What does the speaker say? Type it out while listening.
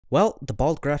Well, the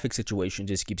Bolt Graphics situation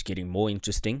just keeps getting more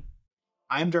interesting.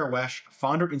 I'm Darwesh,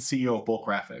 founder and CEO of Bolt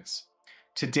Graphics.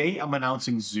 Today I'm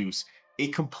announcing Zeus, a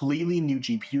completely new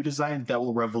GPU design that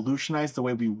will revolutionize the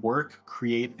way we work,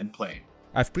 create, and play.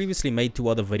 I've previously made 2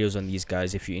 other videos on these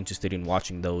guys. If you're interested in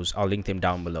watching those, I'll link them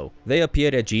down below. They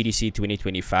appeared at GDC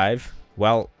 2025.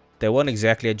 Well, they weren't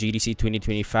exactly at GDC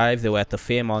 2025, they were at the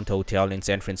Fairmont Hotel in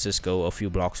San Francisco, a few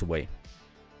blocks away.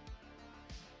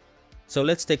 So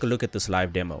let's take a look at this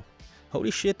live demo.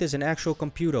 Holy shit, there's an actual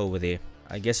computer over there.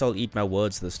 I guess I'll eat my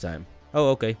words this time.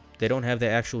 Oh, okay, they don't have the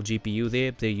actual GPU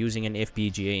there, they're using an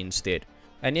FPGA instead.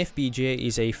 An FPGA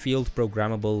is a field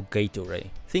programmable gate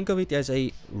array. Think of it as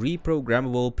a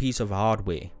reprogrammable piece of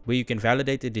hardware where you can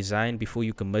validate the design before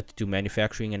you commit to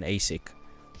manufacturing an ASIC.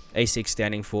 ASIC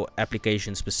standing for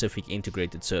Application Specific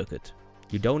Integrated Circuit.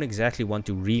 You don't exactly want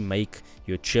to remake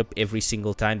your chip every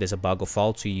single time there's a bug or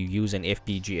fault, so you use an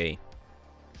FPGA.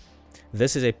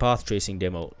 This is a path tracing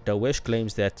demo. Darwesh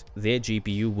claims that their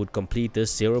GPU would complete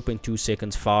this 0.2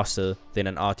 seconds faster than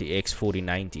an RTX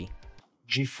 4090.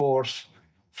 GeForce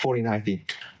 4090.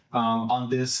 On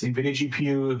this NVIDIA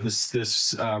GPU,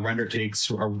 this render takes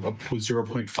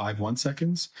 0.51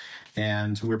 seconds,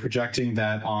 and we're projecting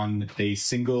that on a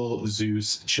single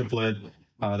Zeus chiplet,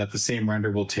 that the same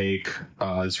render will take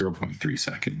 0.3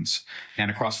 seconds.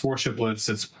 And across 4 chiplets,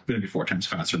 it's going to be 4 times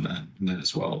faster than that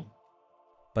as well.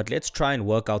 But let's try and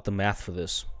work out the math for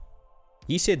this.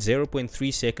 He said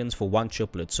 0.3 seconds for 1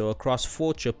 chiplet, so across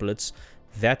 4 chiplets,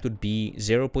 that would be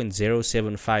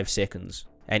 0.075 seconds.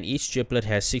 And each chiplet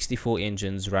has 64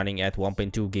 engines running at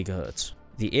 1.2 GHz.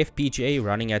 The FPGA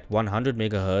running at 100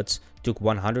 MHz took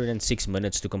 106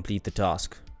 minutes to complete the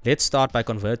task. Let's start by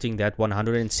converting that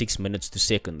 106 minutes to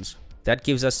seconds. That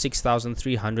gives us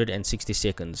 6,360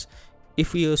 seconds.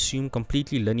 If we assume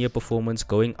completely linear performance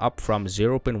going up from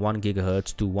 0.1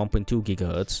 GHz to 1.2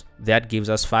 GHz, that gives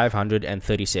us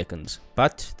 530 seconds.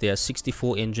 But there are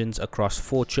 64 engines across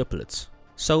 4 chiplets.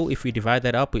 So if we divide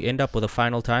that up, we end up with a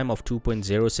final time of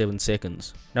 2.07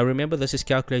 seconds. Now remember, this is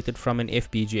calculated from an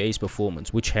FPGA's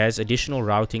performance, which has additional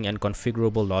routing and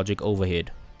configurable logic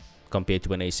overhead compared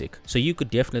to an ASIC. So you could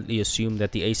definitely assume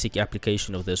that the ASIC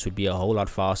application of this would be a whole lot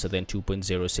faster than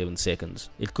 2.07 seconds.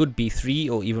 It could be 3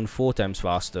 or even 4 times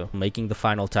faster, making the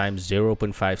final time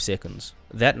 0.5 seconds.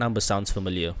 That number sounds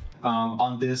familiar.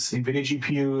 On this NVIDIA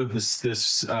GPU,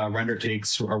 this render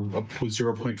takes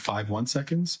 0.51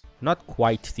 seconds. Not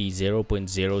quite the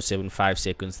 0.075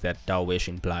 seconds that Darwesh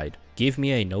implied. Give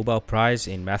me a Nobel Prize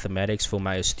in mathematics for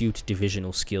my astute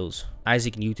divisional skills.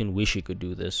 Isaac Newton wish he could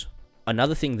do this.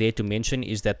 Another thing there to mention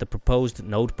is that the proposed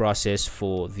node process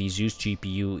for the Zeus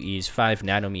GPU is 5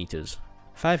 nanometers.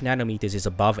 5 nanometers is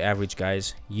above average,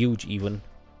 guys, huge even.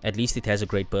 At least it has a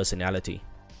great personality.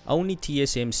 Only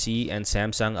TSMC and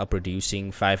Samsung are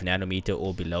producing 5 nanometer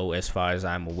or below as far as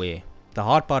I'm aware. The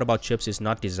hard part about chips is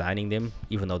not designing them,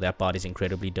 even though that part is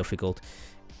incredibly difficult.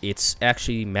 It's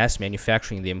actually mass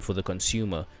manufacturing them for the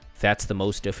consumer. That's the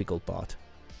most difficult part.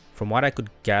 From what I could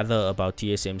gather about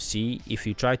TSMC, if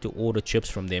you try to order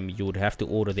chips from them, you would have to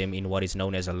order them in what is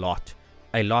known as a lot.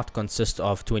 A lot consists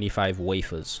of 25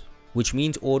 wafers, which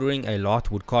means ordering a lot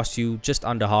would cost you just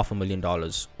under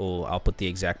 $500,000, or I'll put the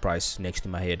exact price next to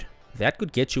my head. That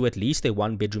could get you at least a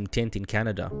 1-bedroom tent in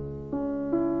Canada.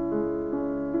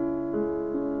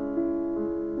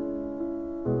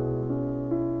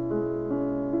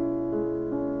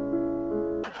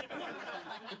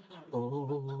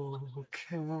 Oh,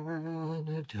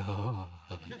 Canada,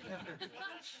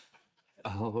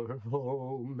 our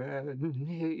home and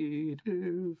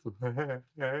native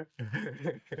land.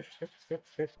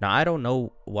 Now I don't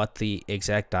know what the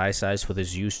exact die size for the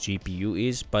Zeus GPU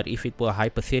is, but if it were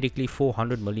hypothetically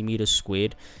 400mm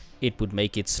squared, it would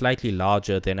make it slightly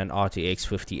larger than an RTX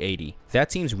 5080.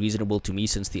 That seems reasonable to me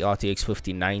since the RTX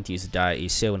 5090's die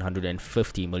is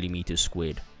 750mm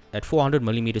squared. At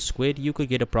 400mm squared, you could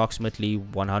get approximately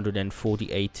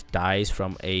 148 dies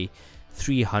from a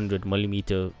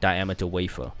 300mm diameter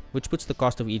wafer, which puts the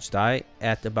cost of each die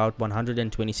at about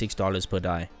 $126 per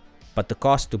die. But the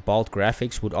cost to Bolt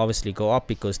Graphics would obviously go up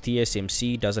because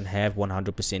TSMC doesn't have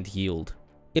 100% yield.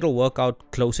 It'll work out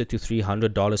closer to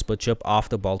 $300 per chip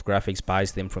after Bolt Graphics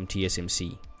buys them from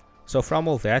TSMC. So from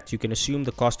all that, you can assume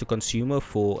the cost to consumer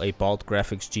for a Bolt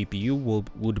Graphics GPU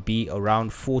would be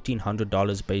around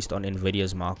 $1,400 based on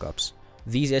Nvidia's markups.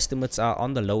 These estimates are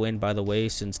on the low end, by the way,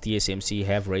 since TSMC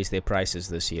have raised their prices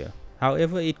this year.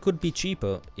 However, it could be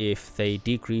cheaper if they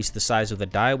decrease the size of the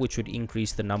die, which would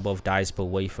increase the number of dies per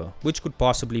wafer, which could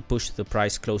possibly push the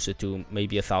price closer to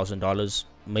maybe $1,000,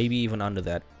 maybe even under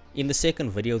that. In the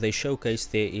second video, they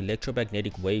showcased their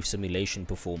electromagnetic wave simulation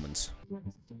performance.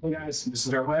 Hey guys, this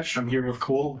is Darwesh. I'm here with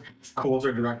Cole. Cole's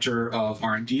our director of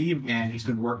R&D, and he's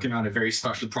been working on a very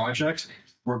special project.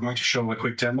 We're going to show a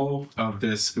quick demo of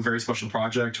this very special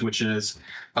project, which is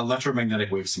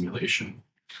electromagnetic wave simulation.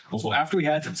 So after we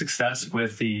had some success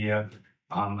with the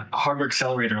hardware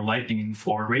accelerator Lightning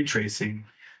for ray tracing,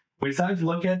 we decided to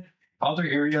look at other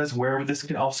areas where this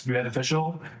could also be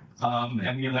beneficial,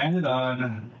 and we landed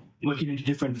on looking into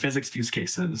different physics use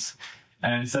cases.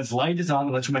 And since light is on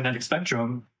the electromagnetic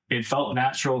spectrum, it felt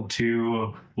natural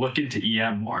to look into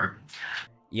EM more.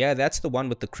 Yeah, that's the one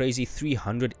with the crazy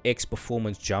 300x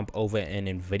performance jump over an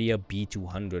Nvidia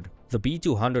B200. The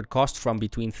B200 cost from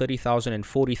between $30,000 and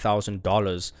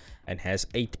 $40,000 and has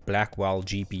 8 Blackwell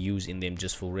GPUs in them,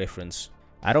 just for reference.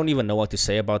 I don't even know what to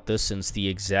say about this since the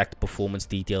exact performance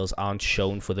details aren't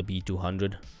shown for the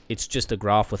B200. It's just a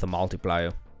graph with a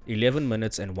multiplier. 11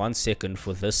 minutes and 1 second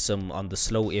for this sim on the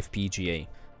slow FPGA.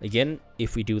 Again,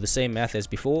 if we do the same math as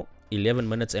before, 11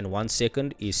 minutes and 1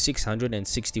 second is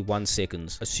 661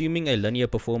 seconds. Assuming a linear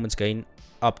performance gain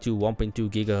up to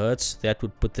 1.2 GHz, that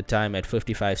would put the time at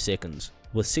 55 seconds.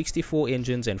 With 64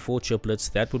 engines and 4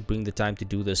 chiplets, that would bring the time to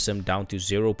do this sim down to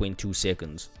 0.2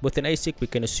 seconds. With an ASIC, we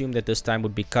can assume that this time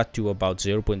would be cut to about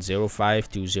 0.05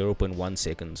 to 0.1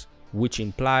 seconds. Which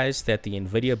implies that the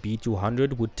Nvidia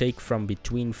B200 would take from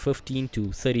between 15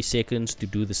 to 30 seconds to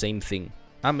do the same thing.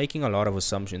 I'm making a lot of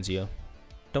assumptions here.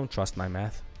 Don't trust my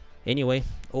math. Anyway,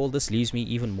 all this leaves me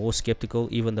even more skeptical,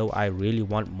 even though I really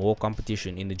want more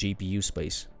competition in the GPU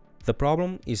space. The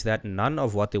problem is that none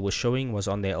of what they were showing was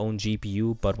on their own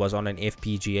GPU, but was on an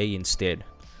FPGA instead.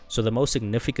 So the most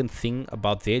significant thing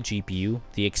about their GPU,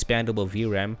 the expandable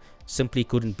VRAM, simply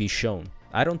couldn't be shown.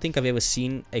 I don't think I've ever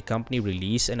seen a company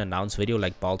release an announced video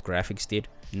like Bolt Graphics did.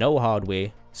 No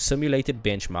hardware, simulated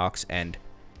benchmarks, and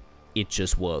it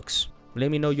just works. Let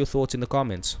me know your thoughts in the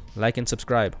comments. Like and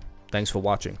subscribe. Thanks for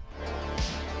watching.